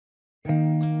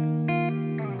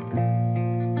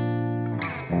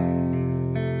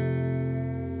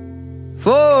For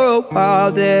a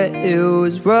while there it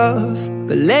was rough,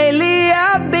 but lately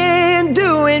I've been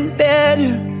doing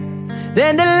better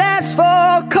than the last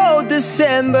 4 cold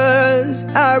Decembers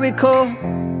I recall.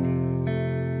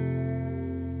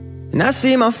 And I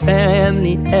see my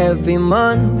family every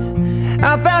month.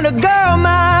 I found a girl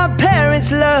my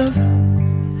parents love.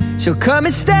 She'll come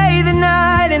and stay the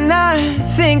night, and I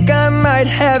think I might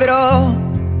have it all.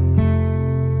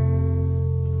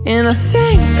 And I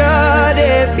thank God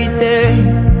every day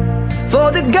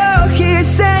for the girl He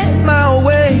sent my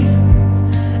way.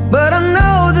 But I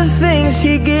know the things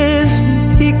He gives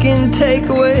me, He can take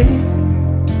away.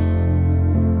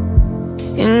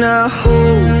 And I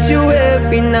hold you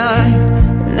every night,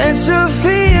 and that's a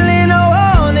feeling I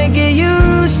wanna get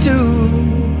used to.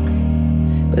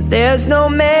 But there's no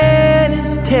man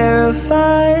as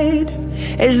terrified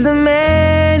as the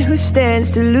man who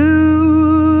stands to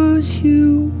lose you.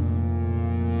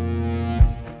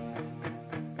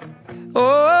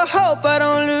 Oh, I hope I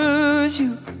don't lose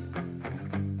you.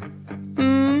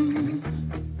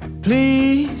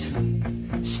 Please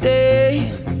stay.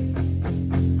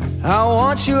 I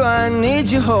want you, I need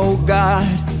you, oh God.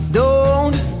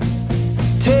 Don't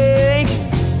take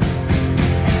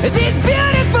these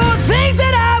beautiful things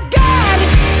that I've got.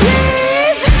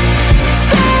 Please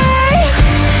stay.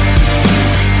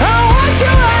 I want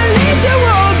you, I need you,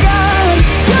 oh God.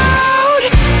 Don't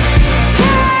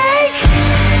take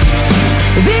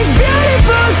these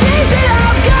beautiful things that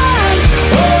I've got.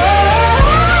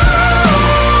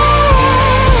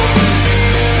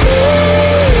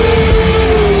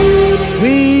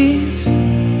 Please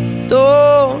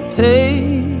don't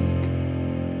take.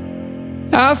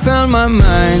 I found my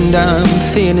mind, I'm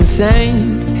feeling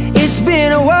sane. It's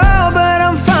been a while, but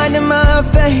I'm finding my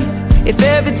faith. If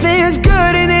everything's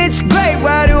good and it's great,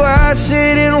 why do I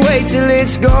sit and wait till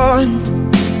it's gone?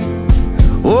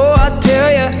 Oh, I tell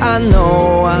you, I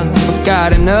know I've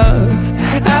got enough.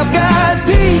 I've got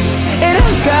peace and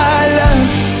I've got love,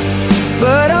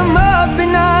 but I'm up at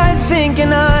night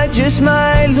thinking I just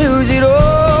might lose it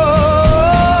all.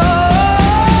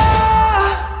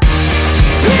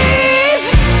 Please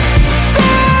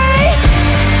stay.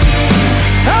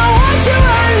 I want you,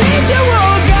 I need you,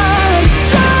 oh God.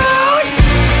 Don't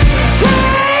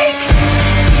take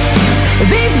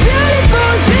these beautiful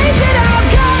things that I've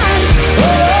got.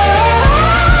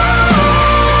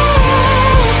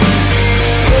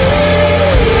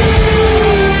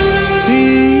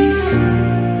 Please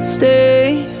stay.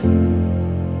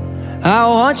 I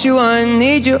want you, I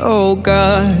need you, oh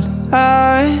God.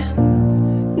 I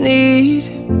need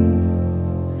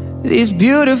these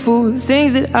beautiful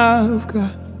things that I've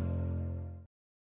got.